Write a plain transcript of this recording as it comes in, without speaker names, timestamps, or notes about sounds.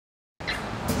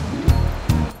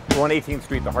We're on 18th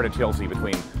Street, the heart of Chelsea,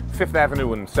 between 5th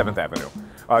Avenue and 7th Avenue.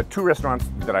 Two restaurants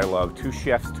that I love, two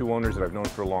chefs, two owners that I've known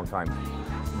for a long time.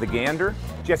 The Gander,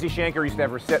 Jesse Schenker used to have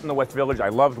her set in the West Village. I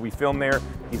loved, we filmed there.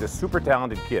 He's a super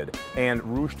talented kid. And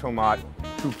Rouge Tomate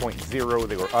 2.0,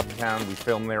 they were uptown, we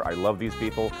filmed there. I love these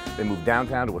people. They moved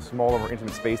downtown to a smaller, more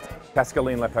intimate space.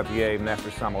 Pascaline, Lepeltier, master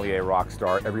sommelier, rock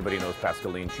star. Everybody knows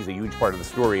Pascaline. She's a huge part of the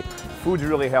story. Food's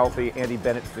really healthy. Andy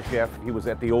Bennett's the chef. He was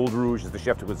at the Old Rouge as the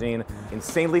chef de cuisine.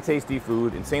 Insanely tasty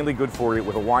food, insanely good for you,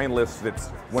 with a wine list that's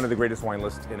one of the greatest wine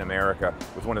lists in America,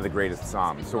 with one of the greatest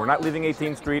somms. So we're not leaving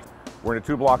 18th Street. We're in a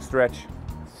 2-block stretch.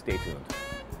 Stay tuned.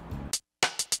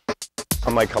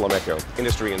 I'm Mike Colameco,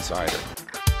 industry insider.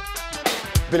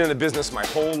 Been in the business my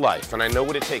whole life, and I know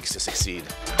what it takes to succeed.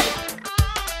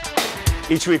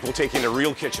 Each week we'll take you into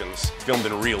real kitchens, filmed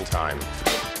in real time.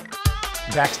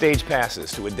 Backstage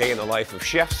passes to a day in the life of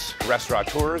chefs,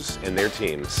 restaurateurs, and their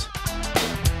teams.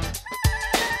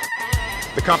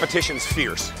 The competition's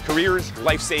fierce. Careers,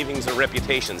 life savings, and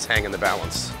reputations hang in the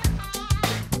balance.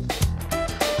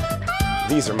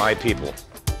 These are my people,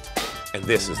 and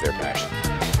this is their passion.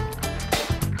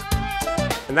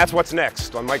 And that's what's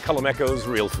next on Mike Colameco's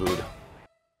Real Food.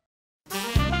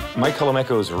 Mike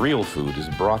Colameco's Real Food is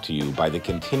brought to you by the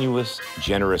continuous,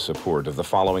 generous support of the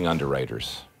following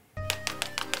underwriters.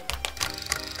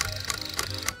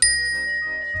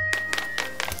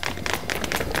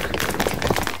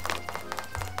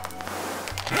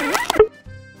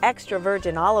 Extra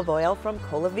virgin olive oil from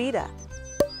Colavita,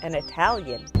 an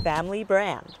Italian family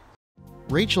brand.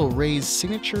 Rachel Ray's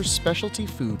signature specialty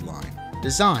food line,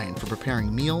 designed for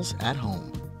preparing meals at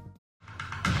home.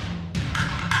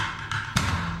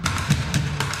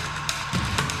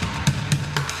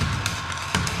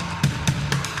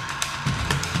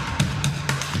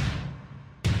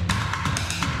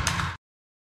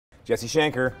 Jesse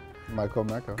Schenker. Michael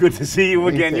Mecca. Good to see you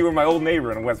again. You were my old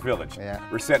neighbor in West Village. Yeah.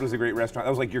 Reset was a great restaurant. That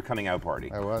was like your coming out party.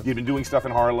 I was. You'd been doing stuff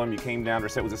in Harlem. You came down.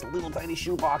 Reset was this little tiny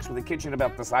shoebox with a kitchen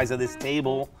about the size of this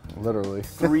table. Literally.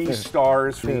 3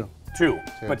 stars. Two.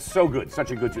 But so good.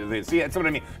 Such a good. See, that's what I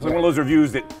mean. It's like one of those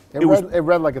reviews that it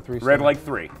read like a 3-star. Read like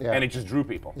 3. Yeah. And it just drew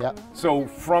people. Yeah. So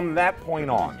from that point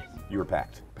on, you were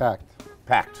packed.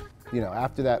 Packed. You know,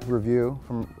 after that review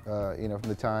from, from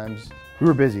the Times, we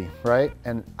were busy, right?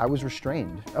 And I was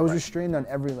restrained. I was restrained on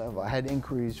every level. I had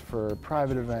inquiries for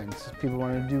private events. People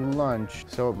wanted to do lunch.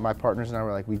 So my partners and I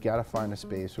were like, we gotta find a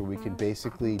space where we can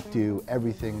basically do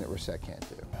everything that Reset can't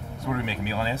do. So what do we make,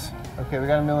 Milanese? Okay, we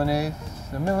got a Milanese.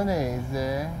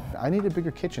 I need a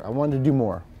bigger kitchen. I wanted to do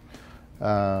more.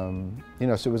 So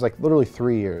it was like literally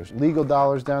 3 years. Legal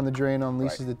dollars down the drain on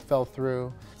leases that fell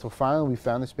through. So finally we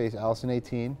found the space, Allison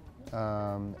 18,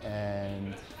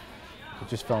 and it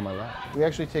just fell in my lap. We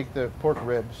actually take the pork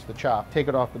ribs, the chop, take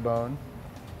it off the bone,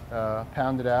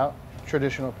 pound it out.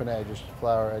 Traditional penne, just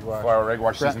flour, egg wash. Flour, egg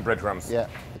wash, seasoned breadcrumbs. Yeah.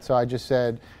 So I just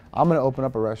said, I'm gonna open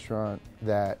up a restaurant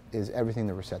that is everything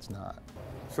that Reset's not.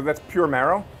 So that's pure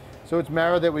marrow? So it's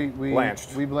marrow that we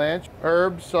blanched. We blanch.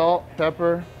 Herbs, salt,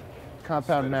 pepper,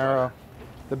 compound marrow.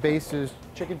 The base is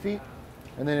chicken feet,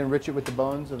 and then enrich it with the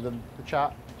bones of the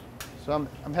chop. So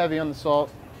I'm heavy on the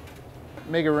salt.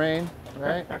 Make it rain,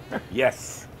 right?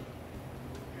 Yes.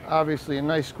 Obviously a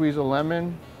nice squeeze of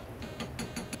lemon.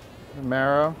 The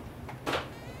marrow.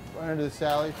 Run into the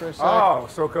Sally for a sec. Oh,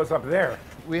 so it goes up there.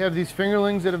 We have these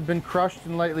fingerlings that have been crushed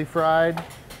and lightly fried.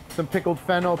 Some pickled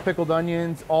fennel, pickled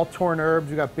onions, all torn herbs.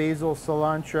 We got basil,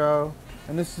 cilantro.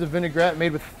 And this is a vinaigrette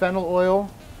made with fennel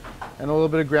oil and a little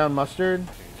bit of ground mustard.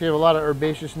 So you have a lot of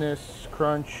herbaceousness,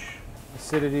 crunch,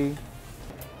 acidity.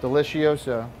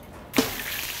 Delicioso.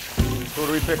 So what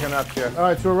are we picking up, Chef? All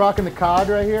right, so we're rocking the cod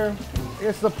right here.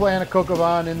 It's the plan of coq au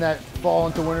vin in that fall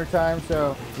into winter time.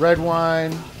 So red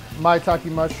wine, maitake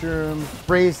mushrooms,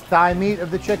 braised thigh meat of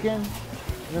the chicken,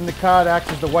 and then the cod acts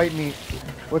as the white meat.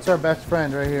 What's our best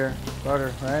friend right here?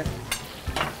 Butter, right?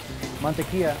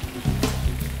 Mantequilla.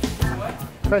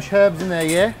 Fresh herbs in there,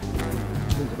 yeah?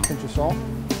 A pinch of salt.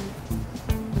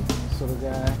 This little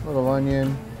guy, little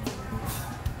onion.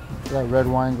 That red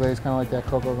wine glaze, kind of like that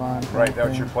coq au vin. Right,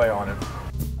 that's your play on it.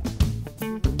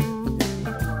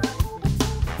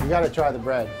 You gotta try the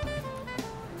bread.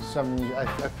 Something I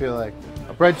feel like.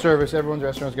 A bread service, everyone's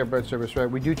restaurant's got bread service, right?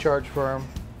 We do charge for them.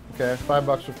 Okay,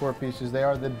 $5 for 4 pieces. They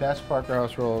are the best Parker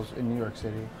House rolls in New York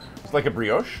City. It's like a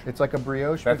brioche? It's like a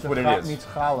brioche. That's what it is. Meets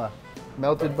challah.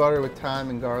 Melted butter with thyme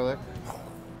and garlic.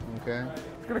 Okay.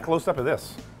 Let's get a close-up of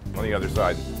this on the other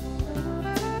side.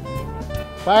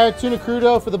 Fire tuna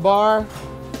crudo for the bar.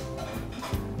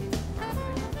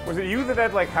 Was it you that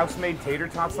had like house-made tater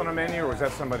tots on a menu, or was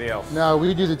that somebody else? No,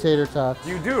 we do the tater tots.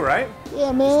 You do, right?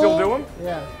 Yeah, man. Still do them?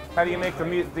 Yeah. How do you make the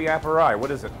apparai?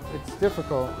 What is it? It's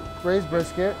difficult. Braised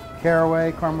brisket,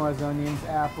 caraway, caramelized onions,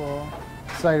 apple,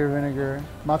 cider vinegar,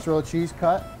 mozzarella cheese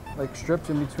cut, like strips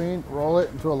in between, roll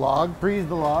it into a log, freeze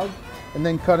the log, and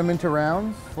then cut them into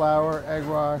rounds, flour, egg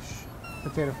wash,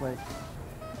 potato flakes.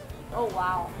 Oh,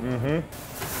 wow.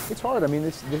 It's hard. I mean,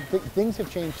 things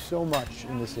have changed so much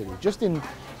in the city. Just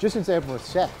since everyone was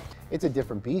set, it's a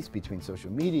different beast between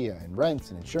social media and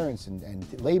rents and insurance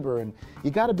and labor. And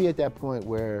you got to be at that point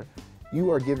where you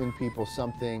are giving people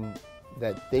something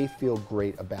that they feel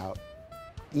great about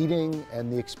eating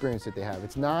and the experience that they have.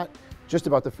 It's not just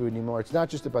about the food anymore. It's not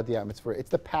just about the atmosphere. It's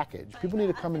the package. People need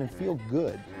to come in and feel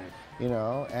good, you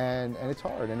know, and it's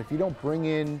hard. And if you don't bring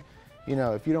in, you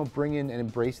know, if you don't bring in and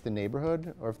embrace the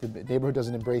neighborhood, or if the neighborhood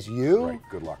doesn't embrace you, Right,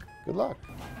 good luck. Good luck.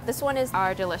 This one is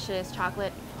our delicious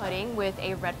chocolate pudding with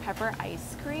a red pepper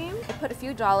ice cream. I put a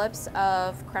few dollops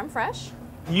of creme fraiche.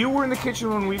 You were in the kitchen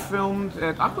when we filmed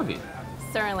at Aquavit.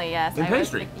 Certainly, yes. In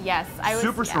pastry? Yes.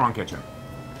 Super strong kitchen.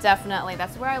 Definitely.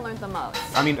 That's where I learned the most.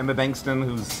 I mean, Emma Bankston,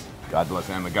 who's, God bless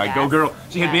Emma, guy, Yes. go girl.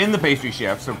 She had Yes. been the pastry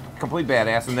chef, so complete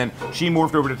badass, and then she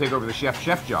morphed over to take over the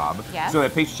chef job. Yes. So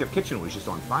that pastry chef kitchen was just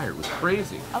on fire. It was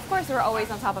crazy. Of course, we're always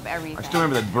on top of everything. I still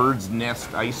remember that bird's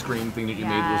nest ice cream thing that you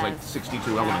made. It was like Yes.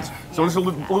 62 Yes. elements. So it's a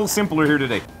little simpler here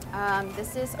today.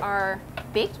 This is our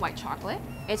baked white chocolate.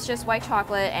 It's just white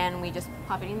chocolate, and we just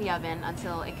pop it in the oven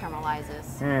until it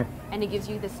caramelizes. And it gives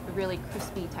you this really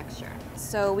crispy texture.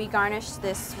 So we garnish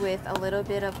this with a little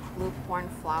bit of blue corn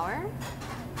flour.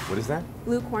 What is that?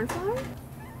 Blue corn flour?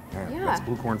 Yeah. That's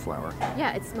blue corn flour.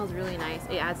 Yeah, it smells really nice.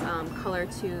 It adds color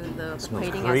to the Smells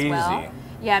plating crazy. as well.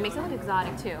 Yeah, it makes it look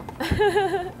exotic too.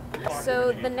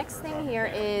 So the next thing here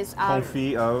is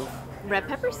Confit of red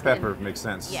pepper skin. pepper. Makes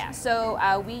sense. Yeah,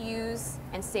 so we use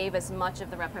and save as much of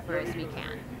the red pepper as we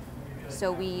can.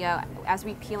 So we, as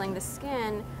we peeling the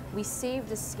skin, we save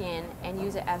the skin and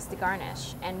use it as the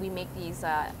garnish. And we make these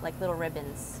like little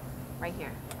ribbons right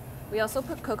here. We also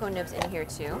put cocoa nibs in here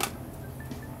too.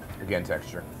 Again,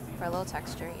 texture. For a little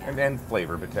texture, yeah. And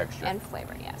flavor, but texture. And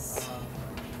flavor, yes.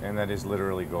 And that is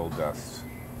literally gold dust.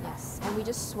 Yes, and we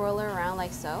just swirl it around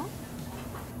like so.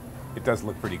 It does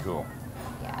look pretty cool.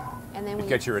 Yeah, and then It when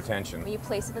gets you, your attention. when you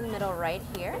place it in the middle right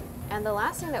here. And the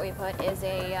last thing that we put is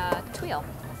a tuile.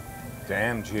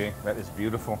 Damn, G, that is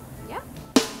beautiful. Yeah.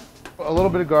 A little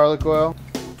bit of garlic oil.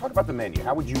 Talk about the menu.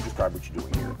 How would you describe what you're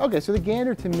doing here? Okay, so the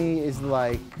gander to me is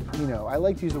like, you know, I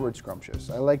like to use the word scrumptious.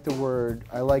 I like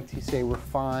to say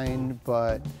refined,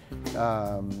 but,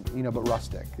 you know, but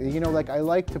rustic. You know, like I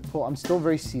like to pull, I'm still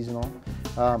very seasonal.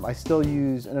 I still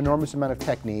use an enormous amount of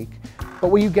technique, but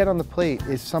what you get on the plate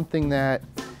is something that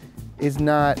is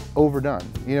not overdone.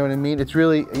 You know what I mean? It's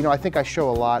really, you know, I think I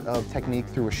show a lot of technique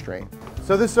through restraint.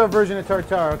 So this is our version of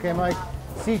tartare, okay, Mike?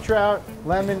 Sea trout,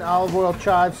 lemon, olive oil,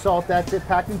 chives, salt, that's it,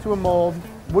 packed into a mold.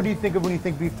 What do you think of when you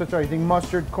think beef tartare? You think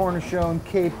mustard, cornichon,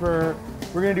 caper.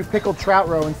 We're gonna do pickled trout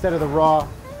roe instead of the raw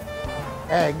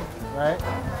egg, right?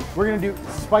 We're gonna do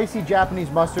spicy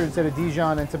Japanese mustard instead of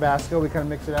Dijon and Tabasco. We kind of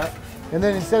mix it up. And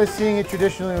then instead of seeing it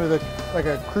traditionally with like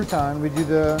a crouton, we do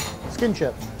the skin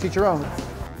chip, each your own.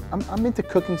 I'm into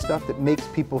cooking stuff that makes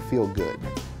people feel good.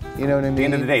 You know what I mean? At the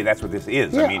end of the day, that's what this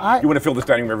is. Yeah, I mean, you want to fill this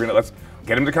dining room every night. Let's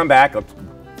get them to come back. Let's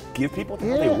give people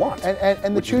what they want.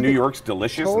 And which is New York's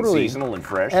delicious and seasonal and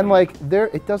fresh. And like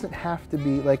it doesn't have to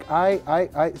be like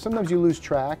I sometimes you lose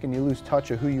track and you lose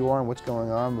touch of who you are and what's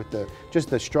going on with just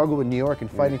the struggle in New York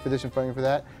and fighting for this and fighting for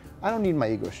that. I don't need my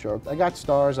ego stroked. I got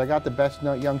stars, I got the best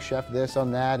young chef this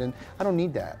on that, and I don't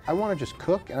need that. I want to just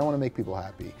cook and I want to make people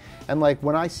happy. And like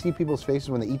when I see people's faces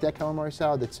when they eat that calamari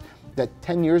salad, that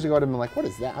 10 years ago I'd have been like, what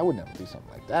is that? I would never do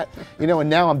something like that. You know, and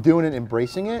now I'm doing it,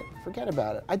 embracing it. Forget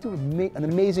about it. I do an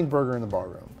amazing burger in the bar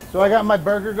room. So I got my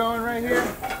burger going right here,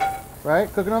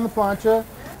 right? Cooking on the plancha.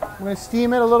 I'm gonna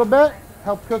steam it a little bit,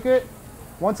 help cook it.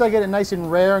 Once I get it nice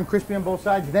and rare and crispy on both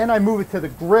sides, then I move it to the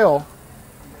grill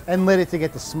and lit it to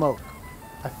get the smoke.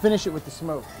 I finish it with the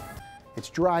smoke. It's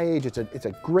dry aged, it's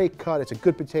a great cut, it's a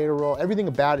good potato roll. Everything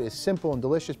about it is simple and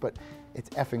delicious, but it's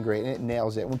effing great and it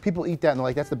nails it. When people eat that and they're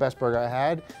like, that's the best burger I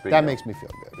had, that makes me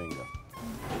feel good. Bingo.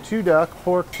 2 duck,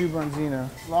 pork, 2 bronzino.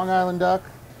 Long Island duck.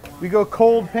 We go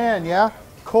cold pan, yeah?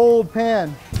 Cold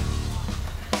pan.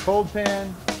 Cold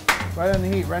pan, right on the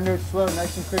heat. Render it slow,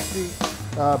 nice and crispy.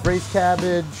 Braised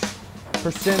cabbage,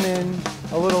 persimmon,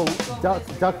 a little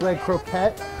duck leg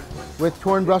croquette with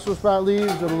torn Brussels sprout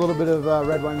leaves with a little bit of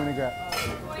red wine vinaigrette.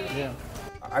 Yeah.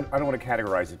 I don't want to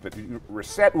categorize it, but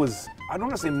Reset was, I don't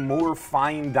want to say more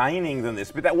fine dining than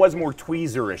this, but that was more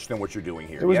tweezerish than what you're doing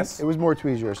here, yes? It was more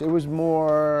tweezerish. It was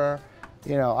more,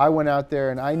 you know, I went out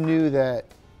there and I knew that,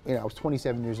 you know, I was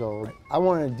 27 years old. I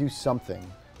wanted to do something,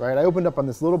 right? I opened up on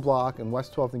this little block in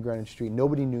West 12th and Greenwich Street.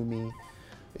 Nobody knew me,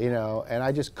 you know, and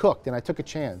I just cooked and I took a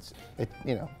chance. It,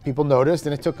 you know, people noticed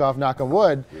and it took off, knock on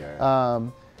wood. Yeah.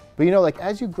 But you know, like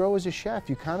as you grow as a chef,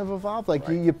 you kind of evolve. Like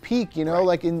you peak, you know.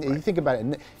 Like you think about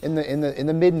it. In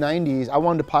the mid '90s, I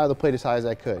wanted to pile the plate as high as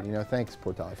I could. You know, thanks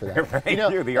Portale for that. Right, you know,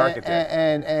 you're the architect.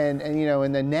 And you know,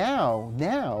 and then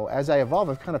now as I evolve,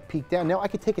 I've kind of peaked down. Now I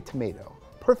could take a tomato,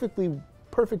 perfect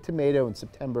tomato in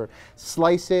September,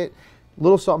 slice it,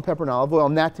 little salt and pepper and olive oil,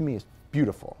 and that to me is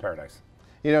beautiful. Paradise.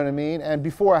 You know what I mean? And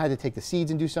before I had to take the seeds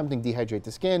and do something, dehydrate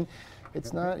the skin.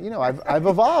 It's not, you know, I've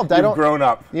evolved. You've grown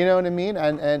up. You know what I mean?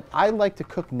 And I like to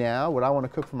cook now what I want to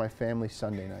cook for my family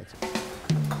Sunday nights.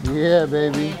 Yeah,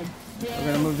 baby. We're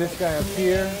gonna move this guy up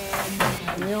here.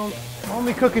 You know,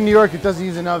 only cook in New York that doesn't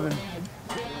use an oven.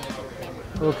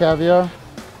 Little caviar.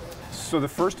 So the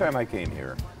first time I came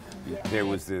here, there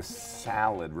was this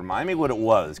salad. Remind me what it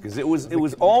was, because it was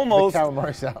almost the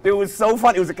calamari salad. It was so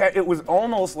fun. It was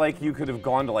almost like you could have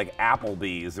gone to like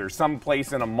Applebee's or some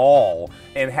place in a mall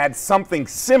and had something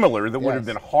similar that would have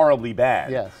been horribly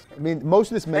bad. Yes, I mean most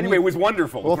of this menu. Anyway, it was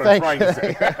wonderful. Well, That's what I'm trying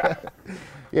to say.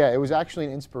 Yeah, it was actually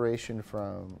an inspiration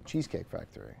from Cheesecake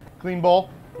Factory. Clean bowl.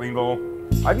 Clean bowl.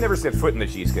 I've never set foot in the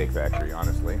Cheesecake Factory,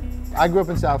 honestly. I grew up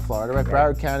in South Florida, right?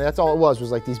 Broward County. That's all it was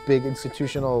like these big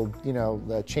institutional, you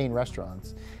know, chain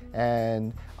restaurants.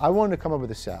 And I wanted to come up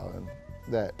with a salad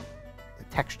that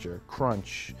texture,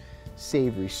 crunch,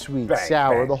 savory, sweet,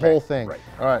 sour, the whole thing. Right.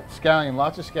 All right, scallion,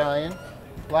 lots of scallion,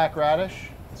 black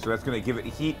radish. So that's going to give it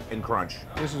heat and crunch.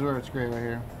 This is where it's great right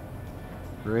here.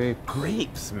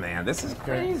 Grapes, man, this is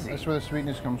crazy. That's where the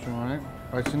sweetness comes from, right?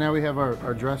 All right, so now we have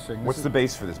our dressing. What's the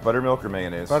base for this? Buttermilk or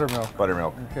mayonnaise? Buttermilk.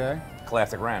 Buttermilk. Okay.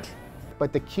 Classic ranch.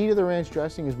 But the key to the ranch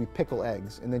dressing is we pickle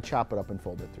eggs and then chop it up and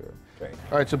fold it through. Okay.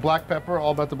 All right, so black pepper,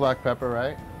 all about the black pepper,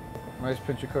 right? Nice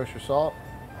pinch of kosher salt.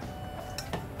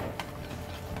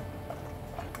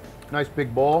 Nice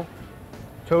big bowl.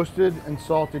 Toasted and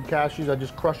salted cashews. I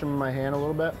just crush them in my hand a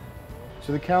little bit.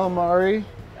 So the calamari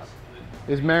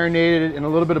is marinated in a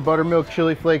little bit of buttermilk,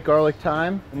 chili flake, garlic,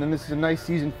 thyme. And then this is a nice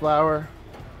seasoned flour,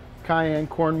 cayenne,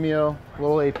 cornmeal, a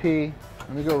little AP.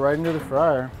 Let me go right into the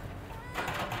fryer.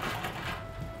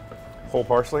 Whole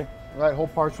parsley? Right, whole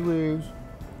parsley leaves,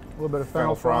 a little bit of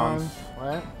fennel fronds,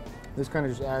 right? This kind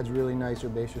of just adds really nice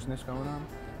herbaceousness going on.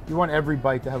 You want every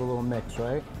bite to have a little mix,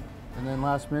 right? And then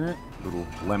last minute. A little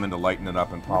lemon to lighten it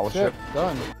up and polish it.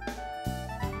 Done.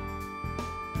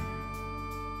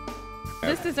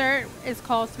 This dessert is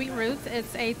called Sweet Roots.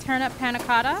 It's a turnip panna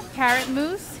cotta, carrot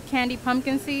mousse, candied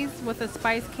pumpkin seeds with a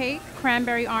spice cake,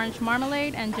 cranberry orange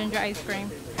marmalade, and ginger ice cream.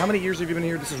 How many years have you been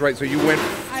here? This is right, so you went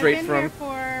straight I've been here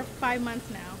for 5 months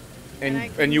now.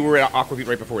 And you were at Aquavit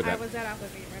right before that? I was at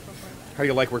Aquavit right before that. How do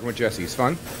you like working with Jesse? It's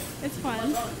fun? It's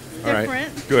fun. All right.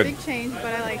 Different. Good. Big change, but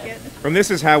I like it. And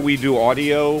this is how we do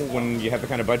audio when you have the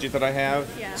kind of budget that I have.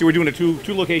 Yeah. See, we're doing a two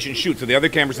location shoot, so the other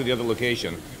camera's at the other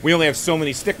location. We only have so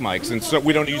many stick mics, and so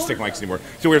we don't use stick mics anymore.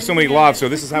 So we have so many lavs. So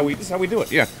this is how we do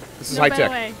it. Yeah, this is high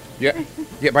tech. Way. Yeah,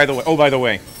 yeah. By the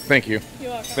way, thank you. You're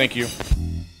welcome. Thank you.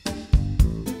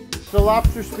 So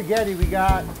lobster spaghetti, we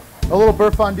got a little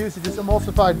beurre fondue, so just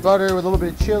emulsified butter with a little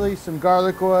bit of chili, some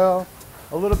garlic oil,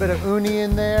 a little bit of uni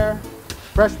in there.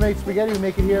 Fresh made spaghetti, we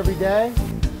make it here every day.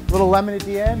 A little lemon at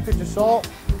the end, pinch of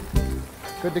salt.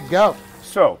 Good to go.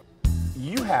 So,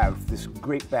 you have this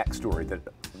great backstory that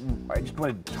I just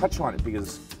want to touch on it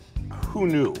because who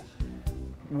knew?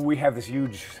 We have this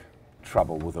huge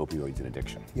trouble with opioids and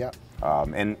addiction. Yep.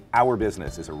 And our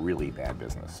business is a really bad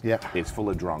business. Yep. It's full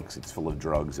of drunks, it's full of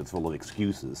drugs, it's full of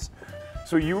excuses.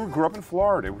 So you grew up in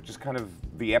Florida, which is kind of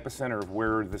the epicenter of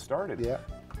where this started. Yeah.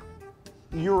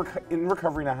 You're in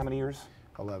recovery now how many years?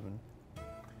 11.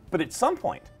 But at some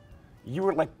point, you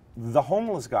were like the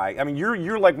homeless guy. I mean,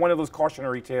 you're like one of those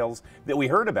cautionary tales that we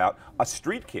heard about. A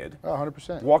street kid. Oh,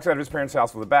 100%. Walks out of his parents'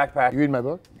 house with a backpack. You read my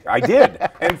book? I did.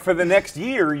 And for the next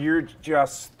year, you're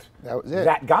just that was it.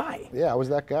 That guy. Yeah, I was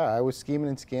that guy. I was scheming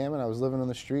and scamming. I was living on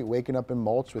the street, waking up in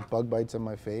mulch with bug bites on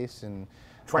my face. And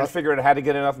trying to figure out how to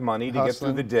get enough money to get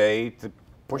through the day, to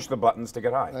push the buttons to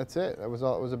get high. That's it. That was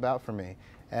all it was about for me.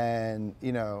 And,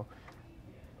 you know,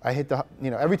 I hit the,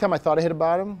 you know, every time I thought I hit a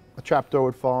bottom, a trap door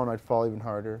would fall and I'd fall even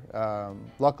harder.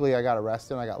 Luckily, I got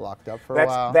arrested and I got locked up for a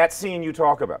while. That scene you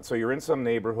talk about. So you're in some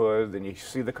neighborhood and you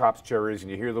see the cops' cherries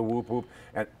and you hear the whoop whoop,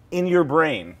 and in your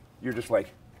brain, you're just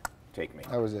like, take me.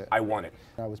 That was it. I won it.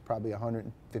 I was probably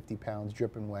 150 pounds,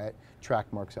 dripping wet,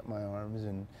 track marks up my arms,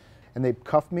 and they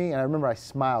cuffed me, and I remember I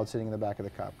smiled sitting in the back of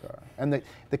the cop car. And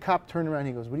the cop turned around and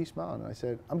he goes, "What are you smiling?" And I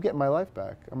said, "I'm getting my life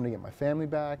back. I'm gonna get my family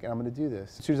back, and I'm gonna do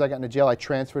this." As soon as I got into jail, I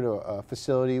transferred to a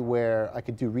facility where I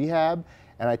could do rehab,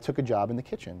 and I took a job in the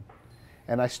kitchen.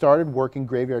 And I started working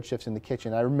graveyard shifts in the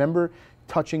kitchen. I remember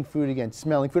touching food again,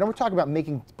 smelling food. And we're talking about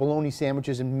making bologna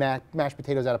sandwiches and mashed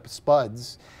potatoes out of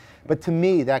spuds. But to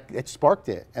me, it sparked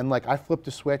it. And like, I flipped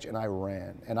a switch and I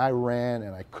ran. And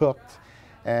I cooked.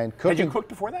 And cooking. Had you cooked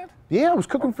before that? Yeah, I was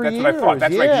cooking for years. That's what I thought.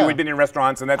 That's yeah. right. You had been in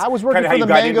restaurants, and that's I was working how for the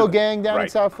got Mango into Gang down in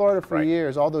South Florida for Right.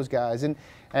 years, all those guys. And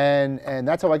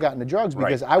that's how I got into drugs,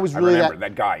 because Right. I was really I remember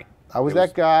that guy. I was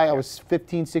that guy. I was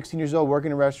 15, 16 years old,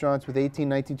 working in restaurants with 18,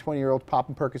 19, 20-year-olds,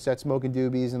 popping Percocets, smoking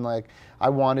doobies, and like, I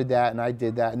wanted that, and I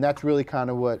did that. And that's really kind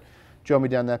of what drove me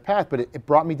down that path. But it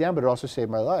brought me down, but it also saved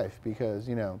my life, because,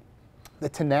 you know, the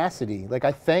tenacity. Like,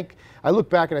 I look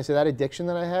back and I say that addiction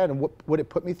that I had and what it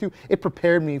put me through, it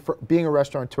prepared me for being a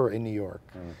restaurateur in New York.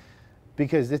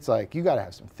 Because it's like, you got to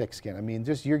have some thick skin. I mean,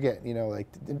 just you're getting, you know, like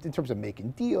in terms of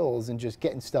making deals and just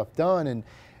getting stuff done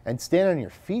and standing on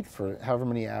your feet for however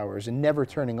many hours and never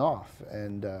turning off.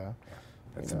 And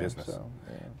that's the business. So,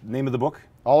 yeah. Name of the book?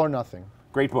 All or Nothing.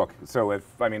 Great book. So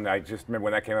I just remember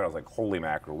when that came out, I was like, holy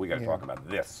mackerel, we got to talk about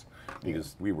this,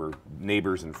 because we were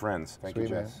neighbors and friends. Thank you,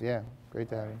 Jess. Yeah, great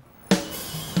to have you.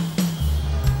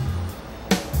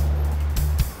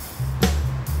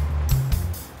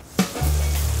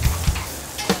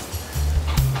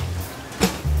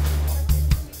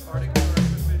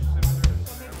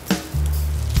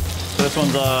 This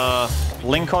one's a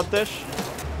lingcod dish.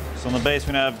 So on the base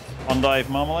we have endive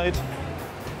marmalade,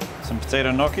 some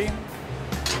potato gnocchi,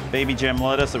 baby gem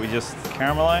lettuce that we just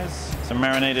caramelize, some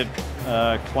marinated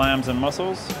clams and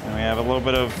mussels, and we have a little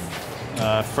bit of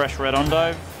fresh red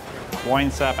endive, wine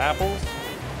sap apples,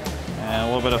 and a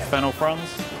little bit of fennel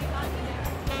fronds.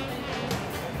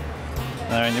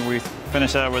 And then we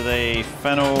finish that with a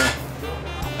fennel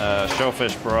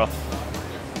shellfish broth.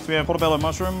 So we have portobello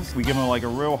mushrooms. We give them like a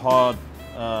real hard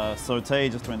saute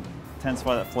just to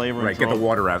intensify that flavor. Right, get the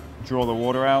water out. Draw the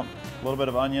water out. A little bit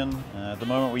of onion. At the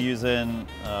moment we're using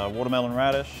watermelon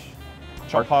radish,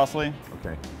 chopped parsley.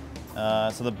 Okay.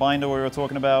 So the binder we were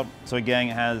talking about. So again,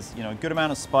 it has, you know, a good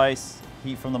amount of spice,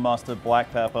 heat from the mustard,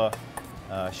 black pepper,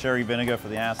 sherry vinegar for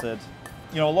the acid.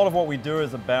 You know, a lot of what we do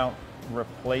is about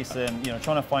replacing, you know,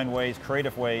 trying to find ways,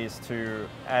 creative ways to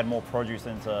add more produce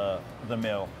into the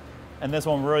meal. And this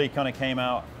one really kind of came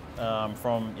out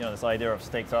from, you know, this idea of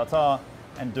steak tartare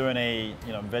and doing a,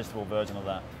 you know, vegetable version of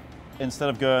that. Instead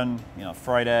of going, you know,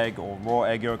 fried egg or raw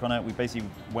egg yolk on it, we basically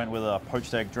went with a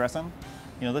poached egg dressing.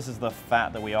 You know, this is the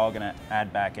fat that we are going to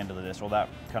add back into the dish, or that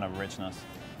kind of richness.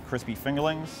 Crispy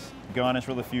fingerlings, garnished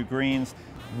with a few greens.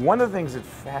 One of the things that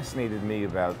fascinated me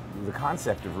about the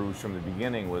concept of rouge from the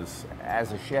beginning was,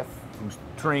 as a chef who's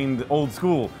trained old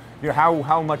school, you know,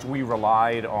 how much we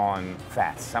relied on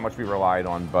fats, how much we relied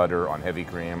on butter, on heavy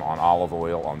cream, on olive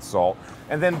oil, on salt.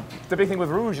 And then the big thing with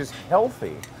rouge is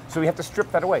healthy. So we have to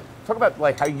strip that away. Talk about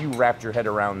like how you wrapped your head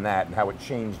around that and how it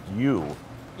changed you.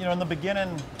 You know, in the beginning,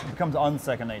 it becomes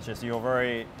unsecond nature. So you're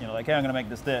very, you know, like, okay, I'm going to make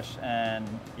this dish, and,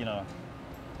 you know,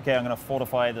 okay, I'm going to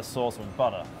fortify this sauce with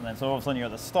butter. And then so all of a sudden you're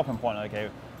at the stopping point, okay,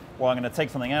 well, I'm going to take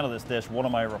something out of this dish, what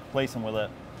am I replacing with it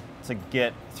to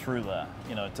get through there,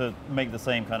 you know, to make the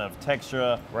same kind of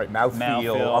texture. Right,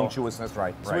 mouthfeel, unctuousness,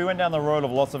 right. So we went down the road of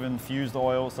lots of infused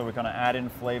oils, so we kind of add in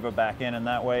flavor back in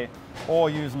that way, or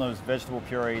using those vegetable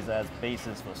purees as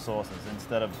bases for sauces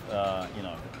instead of, you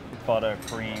know, butter,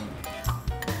 cream.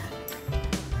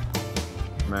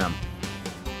 Man.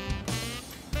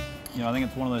 You know, I think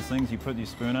it's one of those things you put your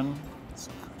spoon in,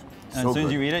 and as soon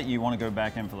as you eat it, you want to go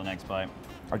back in for the next bite.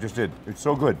 I just did. It's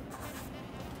so good.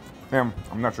 Ma'am,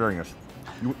 I'm not sharing this.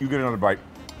 You get another bite.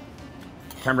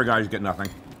 Camera guys get nothing.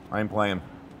 I am playing.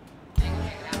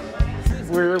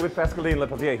 We're with Pascaline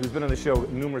Lepeltier, who's been on the show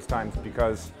numerous times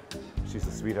because she's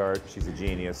a sweetheart, she's a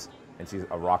genius, and she's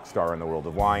a rock star in the world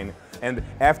of wine. And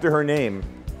after her name,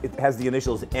 it has the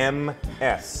initials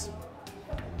MS.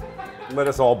 Let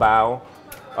us all bow.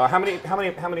 How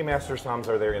many master somms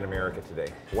are there in America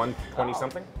today? 120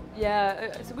 something? Yeah,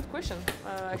 it's a good question.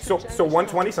 So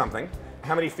 120 something.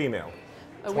 How many female?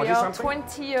 We are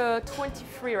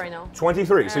 23 right now.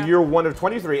 23. So you're one of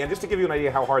 23. And just to give you an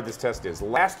idea how hard this test is,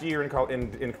 last year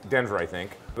in Denver, I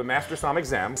think, the Master Somm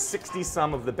exam, 60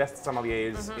 some of the best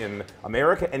sommeliers in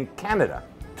America and Canada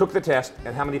took the test,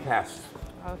 and how many passed?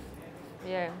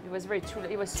 Yeah, it was very true.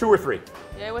 It was 2 or 3.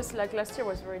 Yeah, it was like last year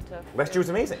was very tough. Last year was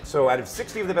amazing. So out of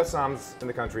 60 of the best somms in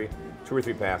the country, 2 or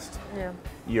 3 passed. Yeah.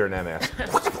 You're an MS.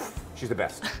 She's the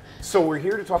best. So we're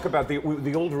here to talk about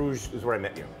the Old Rouge is where I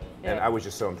met you. And Yeah. I was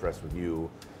just so impressed with you,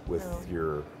 with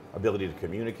your ability to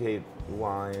communicate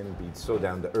wine, be so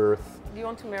down to earth. Do you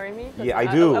want to marry me? Yeah, I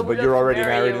do, would but love you're to already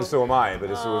marry married you. and so am I, but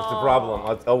it's the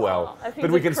problem. Oh well. I think but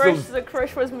we can still, the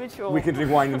crush was mutual. we can drink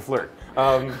wine and flirt.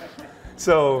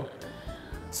 So,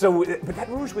 but that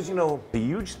Rouge was, you know, a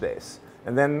huge space.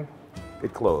 And then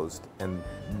it closed, and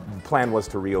the plan was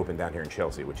to reopen down here in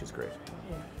Chelsea, which is great.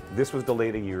 This was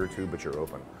delayed a year or two, but you're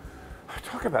open.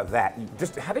 Talk about that.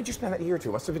 Just how did you spend that year or two?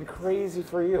 Must have been crazy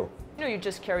for you. You know, you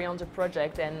just carry on the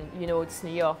project, and you know it's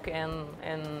New York, and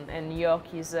New York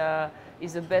is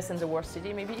the best and the worst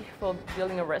city maybe for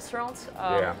building a restaurant.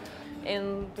 Yeah.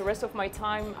 And the rest of my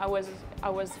time, I was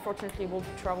fortunately able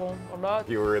to travel a lot.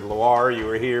 You were in Loire, you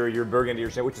were here, you're Burgundy,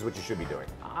 which is what you should be doing.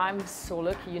 I'm so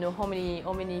lucky. You know how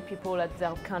many people at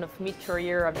their kind of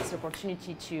mid-career have this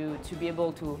opportunity to be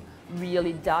able to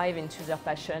really dive into their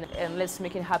passion and let's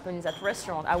make it happen in that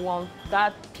restaurant. I want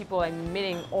that people I'm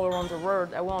meeting all around the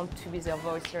world, I want to be their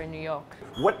voice here in New York.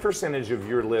 What percentage of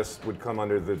your list would come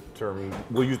under the term,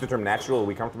 we'll use the term natural, are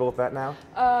we comfortable with that now?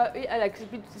 I like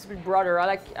it's a bit broader. I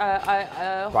like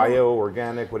Bio,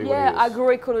 organic, what do you yeah, want to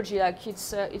use? agroecology. Like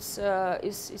it's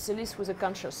a list with a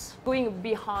conscious. Going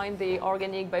behind the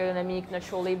organic, biodynamic,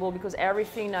 natural label because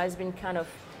everything now has been kind of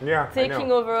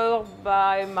taking over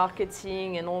by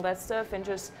marketing and all that stuff, and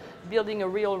just building a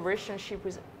real relationship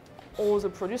with all the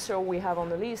producers we have on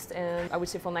the list, and I would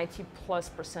say for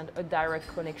 90+% a direct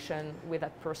connection with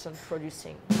that person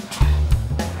producing.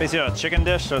 Basically a chicken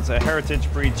dish, so it's a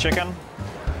heritage breed chicken.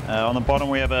 On the bottom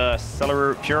we have a celery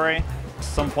root puree,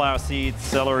 sunflower seed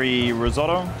celery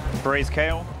risotto, braised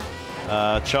kale,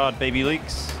 charred baby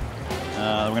leeks.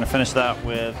 We're going to finish that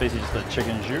with basically just a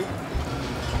chicken jus.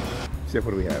 Chef,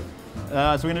 what do we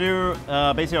have? So we're going to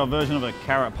do basically our version of a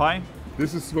carrot pie.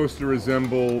 This is supposed to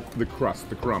resemble the crust,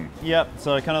 the crumb. Yep,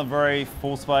 so kind of very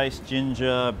full spice,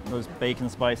 ginger, those bacon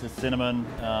spices, cinnamon,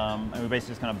 and we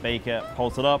basically just kind of bake it,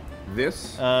 pulse it up.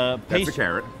 This, that's the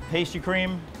carrot. Pastry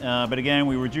cream, but again,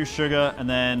 we reduce sugar and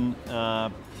then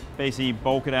basically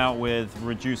bulk it out with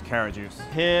reduced carrot juice.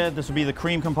 Here, this would be the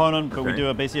cream component, but we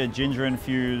do basically a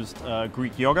ginger-infused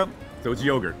Greek yogurt. So it's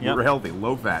yogurt, we're healthy,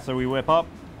 low fat. So we whip up,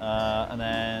 and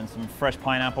then some fresh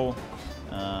pineapple,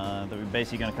 that we're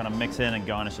basically going to kind of mix in and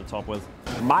garnish the top with.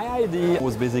 My idea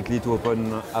was basically to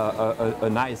open a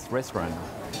nice restaurant,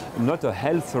 not a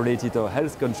health-related or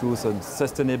health-conscious and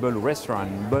sustainable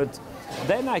restaurant, but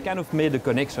then I kind of made a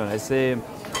connection. I say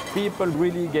people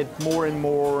really get more and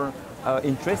more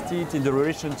interested in the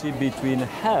relationship between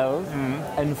health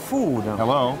and food.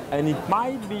 Hello. And it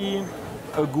might be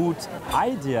a good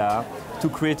idea to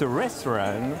create a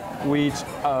restaurant which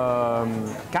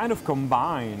kind of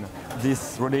combine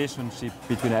this relationship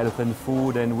between health and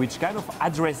food and which kind of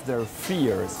address their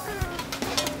fears.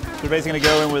 We're basically going to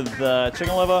go in with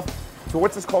chicken liver. So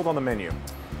what's this called on the menu?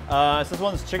 So this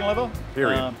one's chicken liver.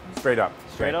 Period. Straight up.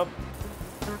 Straight up.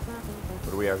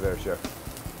 What do we have there, Chef?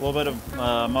 A little bit of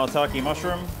maitake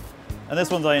mushroom. And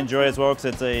this one's I enjoy as well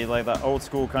because it's like that old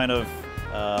school kind of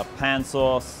pan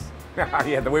sauce.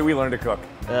 Yeah, the way we learned to cook.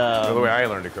 The way I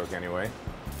learned to cook, anyway.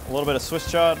 A little bit of Swiss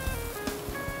chard.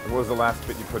 What was the last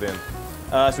bit you put in?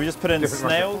 So we just put in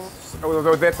snails.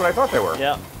 Oh, that's what I thought they were.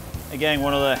 Yeah. Again,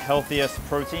 one of the healthiest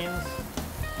proteins.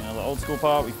 You know, the old school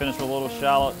part. We finished with a little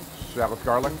shallot. Shallot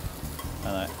garlic.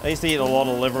 I used to eat a lot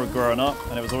of liver growing up,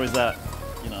 and it was always that,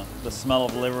 you know, the smell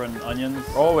of liver and onions.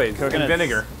 Always. Cooking and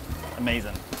vinegar.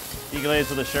 Amazing. Deglaze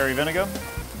with a sherry vinegar.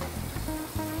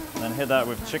 And then hit that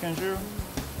with chicken jus.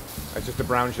 That's just the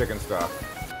brown chicken stuff.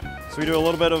 So we do a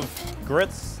little bit of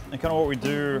grits, and kind of what we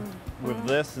do with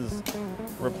this is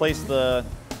replace the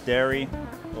dairy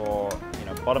or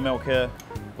buttermilk here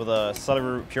with a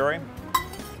celery root puree.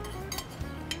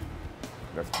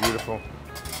 That's beautiful.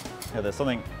 Yeah, there's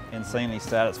something insanely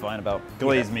satisfying about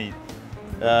glazed meat.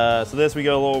 So this we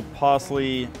got a little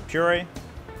parsley puree,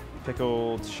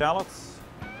 pickled shallots.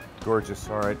 Gorgeous,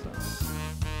 all right.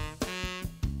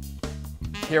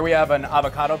 Here we have an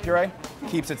avocado puree.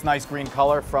 Keeps its nice green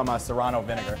color from a serrano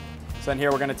vinegar. So in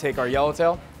here we're going to take our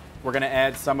yellowtail. We're going to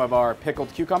add some of our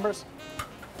pickled cucumbers,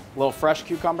 a little fresh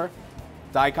cucumber,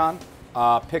 daikon,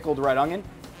 pickled red onion,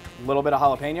 a little bit of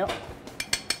jalapeno,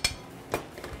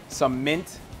 some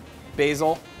mint,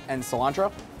 basil, and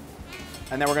cilantro.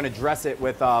 And then we're going to dress it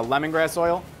with lemongrass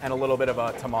oil and a little bit of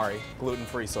a tamari,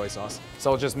 gluten-free soy sauce.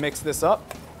 So we'll just mix this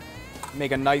up,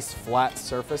 make a nice flat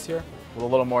surface here with a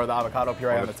little more of the avocado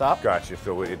puree on the top. Gotcha,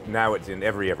 so now it's in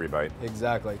every bite.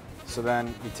 Exactly. So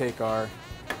then we take our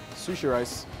sushi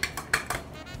rice.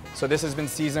 So this has been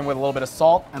seasoned with a little bit of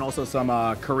salt and also some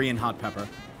Korean hot pepper.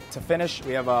 To finish,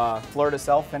 we have a fleur de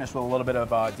sel finished with a little bit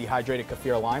of dehydrated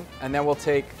kaffir lime. And then we'll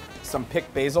take some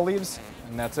picked basil leaves,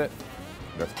 and that's it.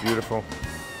 That's beautiful.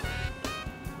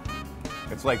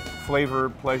 It's like flavor,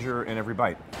 pleasure in every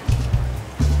bite.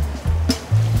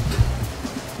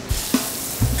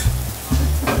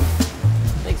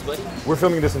 Thanks, buddy. We're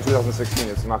filming this in 2016.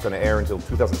 It's not going to air until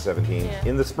 2017. Yeah.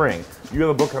 In the spring, you have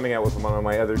a book coming out with one of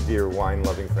my other dear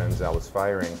wine-loving friends, Alice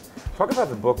Firing. Talk about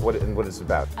the book and what it's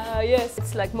about. Yes,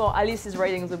 it's like more Alice is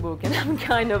writing the book, and I'm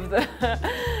kind of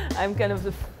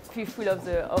the fearful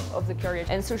of the career.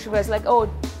 And so she was like, oh,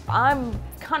 I'm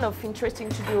kind of interested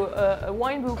to do a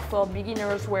wine book for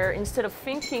beginners where instead of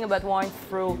thinking about wine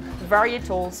through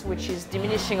varietals, which is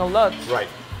diminishing a lot. Right,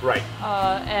 right.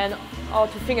 And or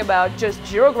to think about just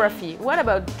geography. What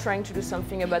about trying to do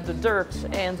something about the dirt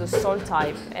and the soil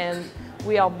type? And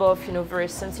we are both, very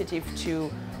sensitive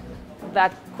to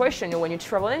that question. When you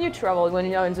travel, when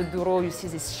you're in the Douro, you see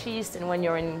this schist, and when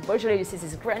you're in Beaujolais, you see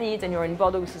this granite, and you're in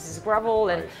Bordeaux, you see this gravel.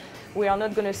 And we are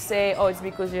not going to say, oh, it's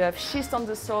because you have schist on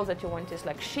the soil that your wine tastes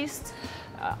like schist.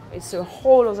 It's a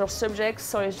whole other subject,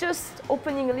 so it's just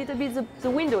opening a little bit the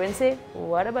window and say,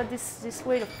 what about this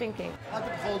way of thinking?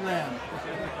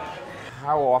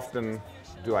 How often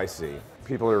do I see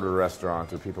people are at a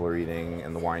restaurant or people are eating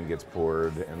and the wine gets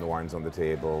poured and the wine's on the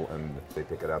table and they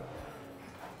pick it up?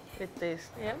 It tastes,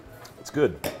 yeah. It's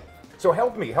good. So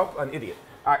help an idiot.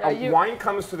 Wine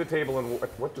comes to the table and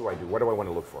what do I do? What do I want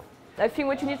to look for? I think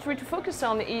what you need to focus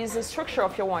on is the structure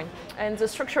of your wine. And the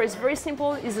structure is very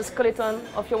simple, is the skeleton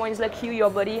of your wine. It's like you,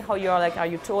 your body, how you are, like are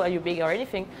you tall, are you big or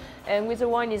anything. And with the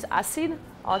wine is acid,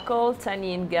 alcohol,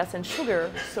 tannin, gas and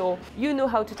sugar. So you know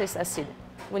how to taste acid.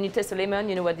 When you taste a lemon,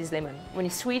 you know what is lemon. When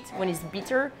it's sweet, when it's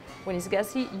bitter, when it's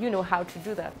gassy, you know how to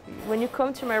do that. When you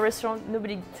come to my restaurant,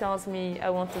 nobody tells me I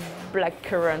want a black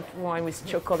currant wine with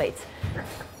chocolate.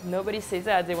 Nobody says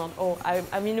that. They want, oh,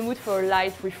 I'm in the mood for a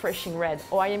light, refreshing red.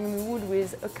 Or I am in the mood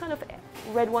with a kind of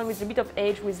red wine with a bit of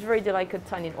age with very delicate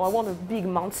tannin. Or I want a big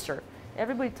monster.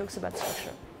 Everybody talks about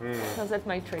structure. So that's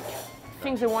my trick. I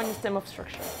think the wine is terms of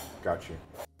structure. Got you.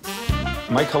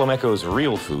 Mike Colameco's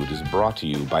Real Food is brought to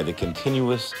you by the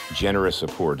continuous, generous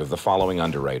support of the following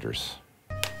underwriters.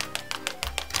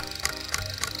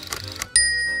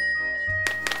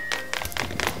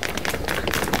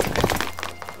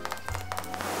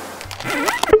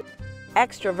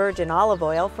 Extra virgin olive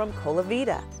oil from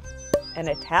Colavita, an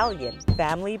Italian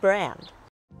family brand.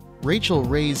 Rachel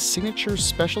Ray's signature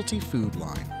specialty food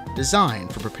line,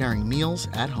 designed for preparing meals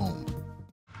at home.